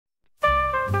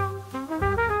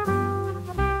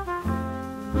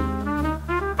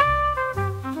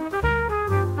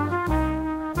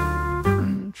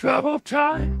Troubled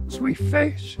times we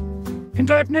face, in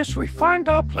darkness we find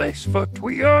our place. But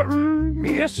we are,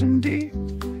 yes indeed,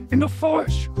 in the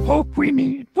force, hope we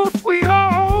need. But we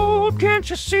are old, can't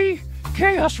you see?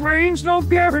 Chaos reigns, no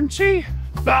guarantee.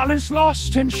 Balance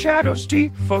lost in shadows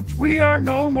deep, but we are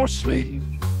no more sleep.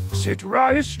 Sit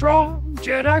rise strong,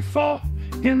 Jedi fall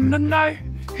in the night.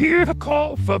 Hear the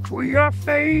call, but we are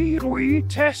fate, we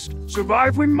test.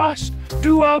 Survive we must,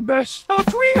 do our best.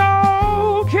 But we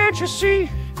are, can't you see?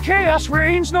 Chaos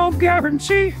reigns, no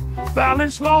guarantee.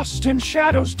 Balance lost in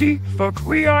shadows deep, but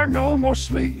we are no more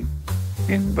sleep.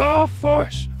 In the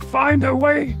force, find our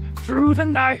way through the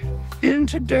night.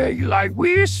 Into daylight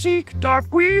we seek,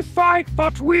 dark we fight,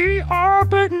 but we are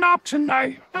but not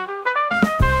tonight.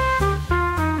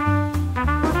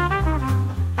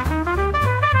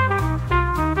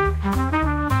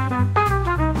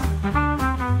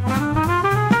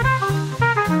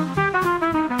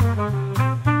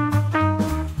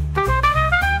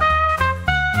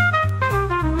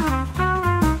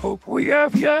 Hope we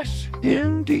have, yes,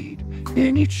 indeed,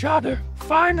 in each other.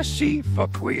 Find the sea,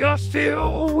 but we are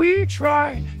still, we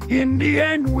try. In the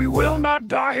end, we will not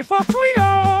die, but we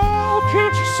all,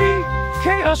 can't you see?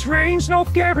 Chaos reigns, no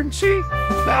guarantee.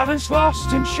 Balance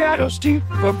lost in shadows deep,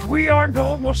 but we are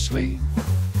no more sleep.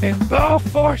 In the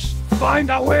force, find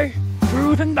our way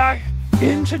through the night.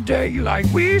 Into daylight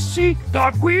we seek,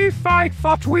 dark we fight,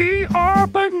 but we are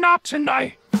but not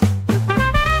tonight.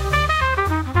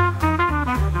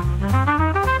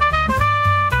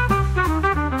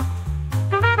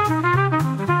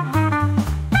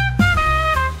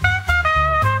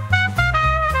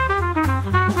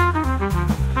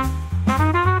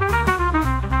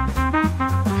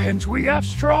 Hands we have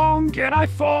strong, yet I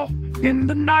fall in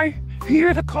the night.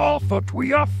 Hear the call, but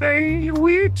we are fate,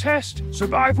 we test.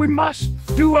 Survive we must,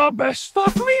 do our best,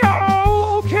 but we are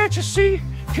all, can't you see?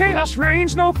 Chaos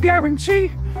reigns, no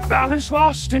guarantee. Balance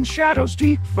lost in shadows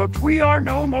deep, but we are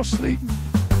no more sleep.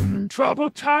 In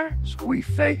troubled times we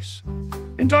face,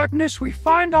 in darkness we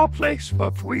find our place.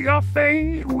 But we are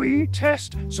fate, we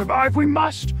test. Survive we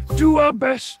must, do our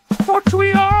best, but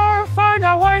we are, find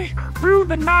our way through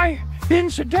the night.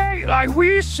 Into daylight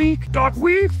we seek, dark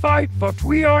we fight, but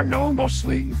we are no more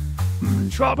sleep. In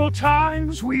troubled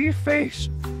times we face,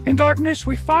 in darkness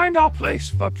we find our place.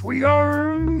 But we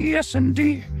are, yes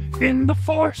indeed, in the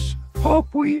force,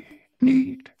 hope we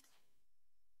need.